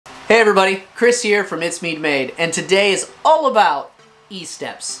Hey everybody, Chris here from It's Mead Made, and today is all about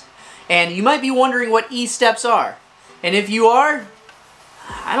E-steps. And you might be wondering what E-steps are. And if you are,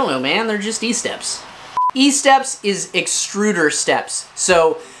 I don't know man, they're just E-steps. E-steps is extruder steps.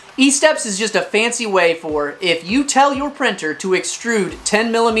 So E-steps is just a fancy way for if you tell your printer to extrude 10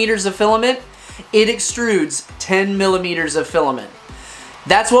 millimeters of filament, it extrudes 10 millimeters of filament.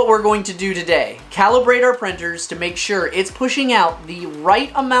 That's what we're going to do today. Calibrate our printers to make sure it's pushing out the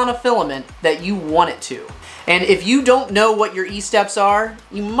right amount of filament that you want it to. And if you don't know what your E-steps are,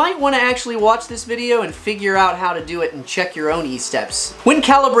 you might want to actually watch this video and figure out how to do it and check your own E-steps. When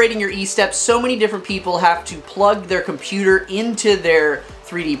calibrating your E-steps, so many different people have to plug their computer into their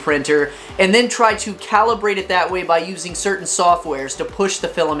 3D printer and then try to calibrate it that way by using certain softwares to push the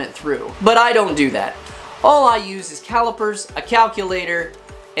filament through. But I don't do that. All I use is calipers, a calculator,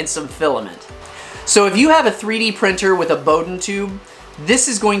 and some filament. So if you have a 3D printer with a Bowden tube, this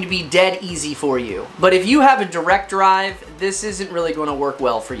is going to be dead easy for you. But if you have a direct drive, this isn't really going to work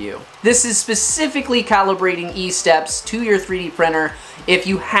well for you. This is specifically calibrating E-steps to your 3D printer if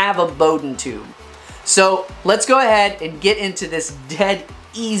you have a Bowden tube. So let's go ahead and get into this dead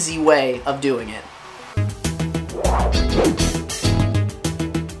easy way of doing it.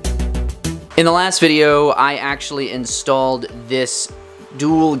 In the last video, I actually installed this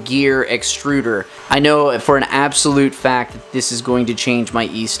dual gear extruder. I know for an absolute fact that this is going to change my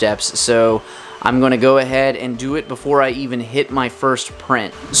E-steps, so I'm going to go ahead and do it before I even hit my first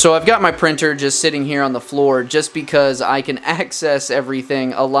print. So I've got my printer just sitting here on the floor just because I can access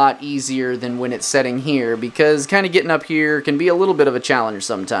everything a lot easier than when it's sitting here, because kind of getting up here can be a little bit of a challenge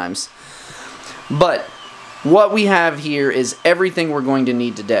sometimes. But what we have here is everything we're going to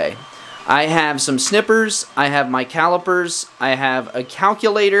need today. I have some snippers, I have my calipers, I have a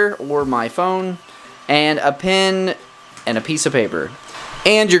calculator or my phone, and a pen and a piece of paper.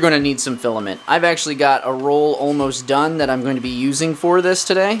 And you're going to need some filament. I've actually got a roll almost done that I'm going to be using for this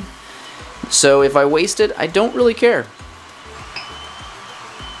today. So if I waste it, I don't really care.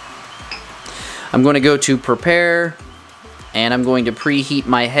 I'm going to go to prepare, and I'm going to preheat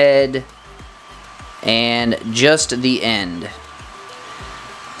my head and just the end.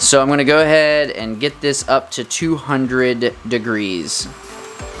 So I'm going to go ahead and get this up to 200 degrees.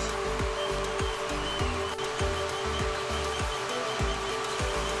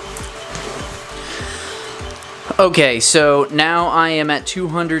 Okay, so now I am at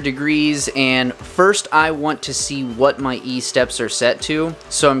 200 degrees, and first I want to see what my E-steps are set to.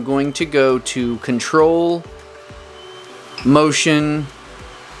 So I'm going to go to Control, Motion,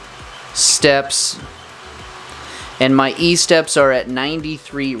 Steps, and my E-steps are at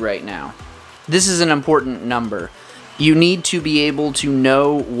 93 right now. This is an important number. You need to be able to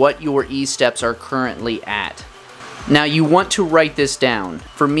know what your E-steps are currently at. Now you want to write this down.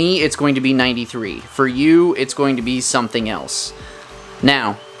 For me, it's going to be 93. For you, it's going to be something else.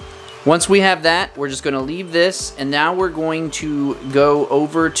 Now, once we have that, we're just going to leave this, and now we're going to go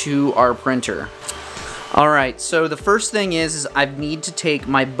over to our printer. Alright, so the first thing is I need to take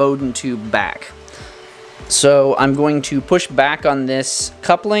my Bowden tube back. So I'm going to push back on this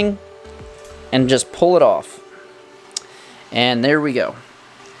coupling and just pull it off. And there we go.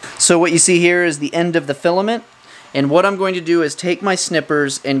 So what you see here is the end of the filament. And what I'm going to do is take my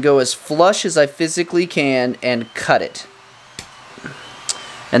snippers and go as flush as I physically can and cut it.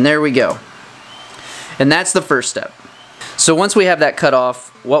 And there we go. And that's the first step. So once we have that cut off,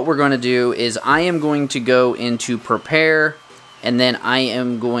 what we're going to do is I am going to go into prepare, and then I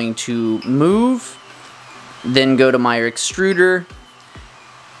am going to move, then go to my extruder,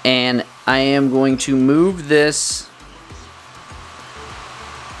 and I am going to move this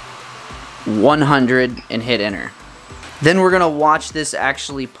 100 and hit enter. Then we're going to watch this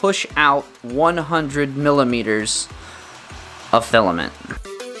actually push out 100 millimeters of filament.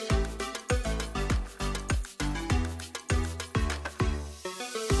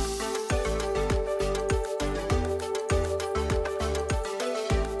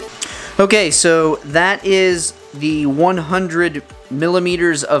 Okay, so that is the 100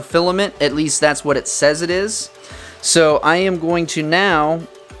 millimeters of filament. At least that's what it says it is. So I am going to now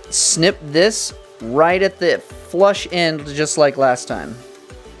snip this right at the flush end, just like last time.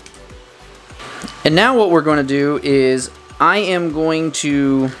 And now what we're going to do is I am going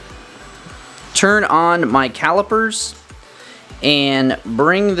to turn on my calipers and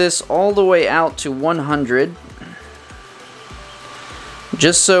bring this all the way out to 100.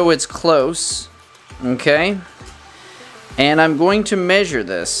 Just so it's close, okay? And I'm going to measure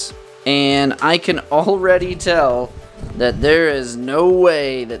this, and I can already tell that there is no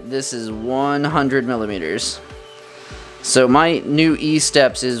way that this is 100 millimeters. So my new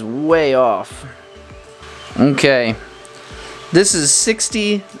E-steps is way off. Okay. This is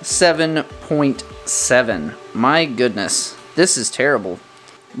 67.7. My goodness. This is terrible.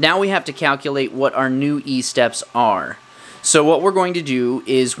 Now we have to calculate what our new E-steps are. So what we're going to do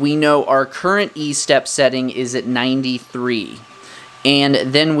is we know our current E-step setting is at 93. And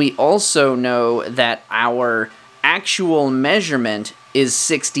then we also know that our actual measurement is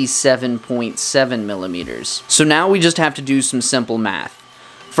 67.7 millimeters. So now we just have to do some simple math.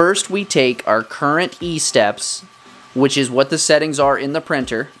 First, we take our current E-steps, which is what the settings are in the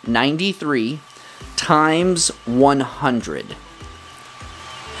printer, 93, times 100.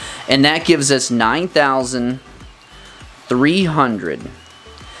 And that gives us 9,300.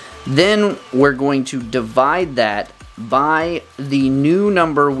 Then we're going to divide that by the new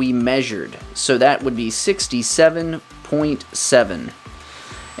number we measured. So that would be 67.7.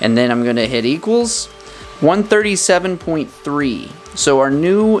 And then I'm going to hit equals 137.3. So our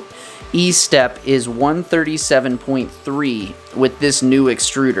new E-step is 137.3 with this new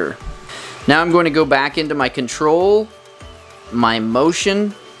extruder. Now I'm going to go back into my control, my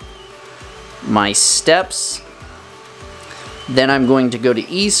motion, my steps. Then I'm going to go to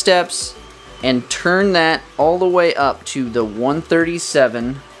E-steps and turn that all the way up to the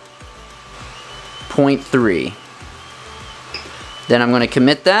 137.3. Then I'm going to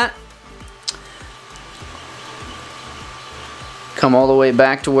commit that. Come all the way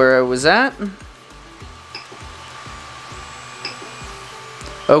back to where I was at.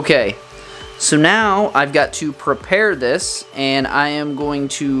 Okay, so now I've got to prepare this, and I am going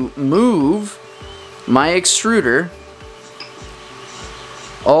to move my extruder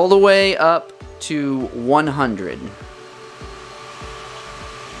all the way up to 100.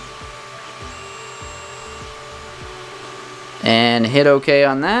 And hit OK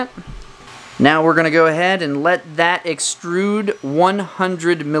on that. Now we're going to go ahead and let that extrude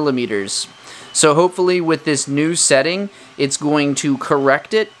 100 millimeters. So hopefully with this new setting, it's going to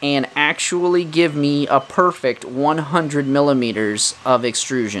correct it and actually give me a perfect 100 millimeters of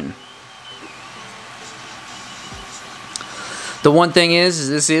extrusion. The one thing is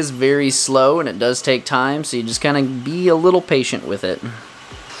this is very slow and it does take time, so you just kind of be a little patient with it.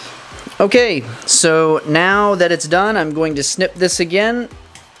 Okay, so now that it's done, I'm going to snip this again.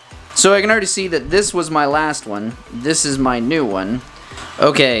 So I can already see that this was my last one. This is my new one.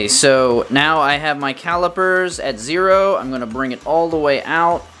 Okay, so now I have my calipers at 0. I'm going to bring it all the way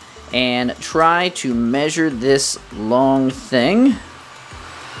out and try to measure this long thing.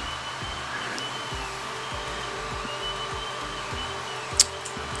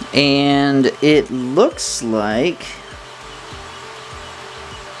 And it looks like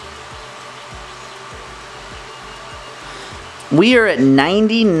we are at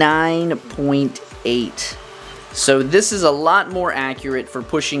 99.8. So this is a lot more accurate for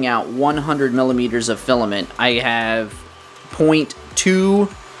pushing out 100 millimeters of filament. I have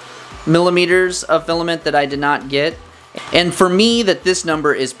 0.2 millimeters of filament that I did not get. And for me, this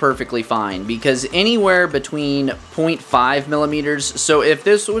number is perfectly fine, because anywhere between 0.5 millimeters, so if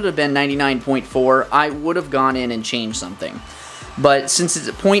this would have been 99.4, I would have gone in and changed something. But since it's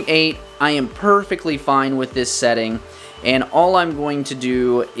at 0.8, I am perfectly fine with this setting. And all I'm going to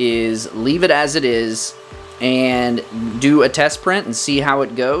do is leave it as it is and do a test print and see how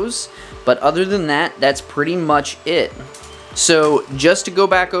it goes. But other than that, that's pretty much it. So just to go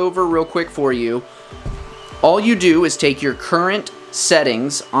back over real quick for you, all you do is take your current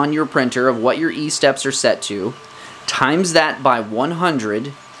settings on your printer of what your E-steps are set to, times that by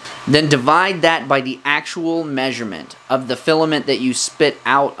 100, then divide that by the actual measurement of the filament that you spit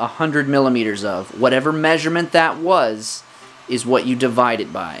out 100 millimeters of. Whatever measurement that was is what you divide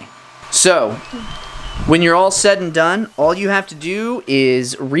it by. So, when you're all said and done, all you have to do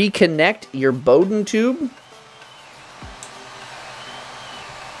is reconnect your Bowden tube.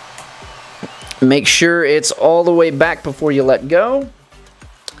 Make sure it's all the way back before you let go.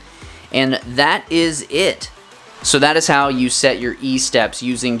 And that is it. So that is how you set your E-steps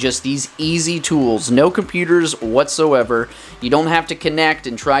using just these easy tools. No computers whatsoever. You don't have to connect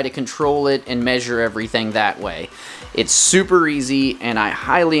and try to control it and measure everything that way. It's super easy, and I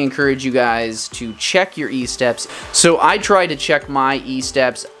highly encourage you guys to check your E-steps. So I try to check my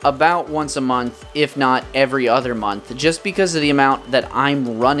E-steps about once a month, if not every other month, just because of the amount that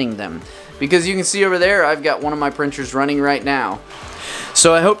I'm running them. Because you can see over there, I've got one of my printers running right now.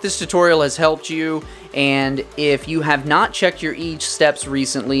 So I hope this tutorial has helped you, and if you have not checked your E-steps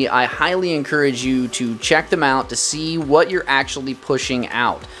recently, I highly encourage you to check them out to see what you're actually pushing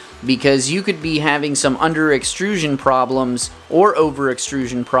out. because you could be having some under extrusion problems or over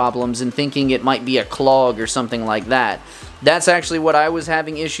extrusion problems and thinking it might be a clog or something like that. That's actually what I was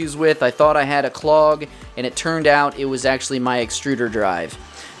having issues with. I thought I had a clog, and it turned out it was actually my extruder drive.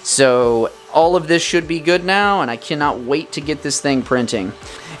 So all of this should be good now, and I cannot wait to get this thing printing.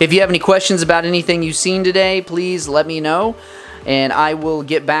 If you have any questions about anything you've seen today, please let me know, and I will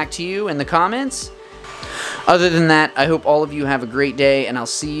get back to you in the comments. Other than that, I hope all of you have a great day, and I'll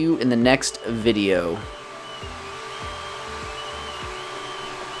see you in the next video.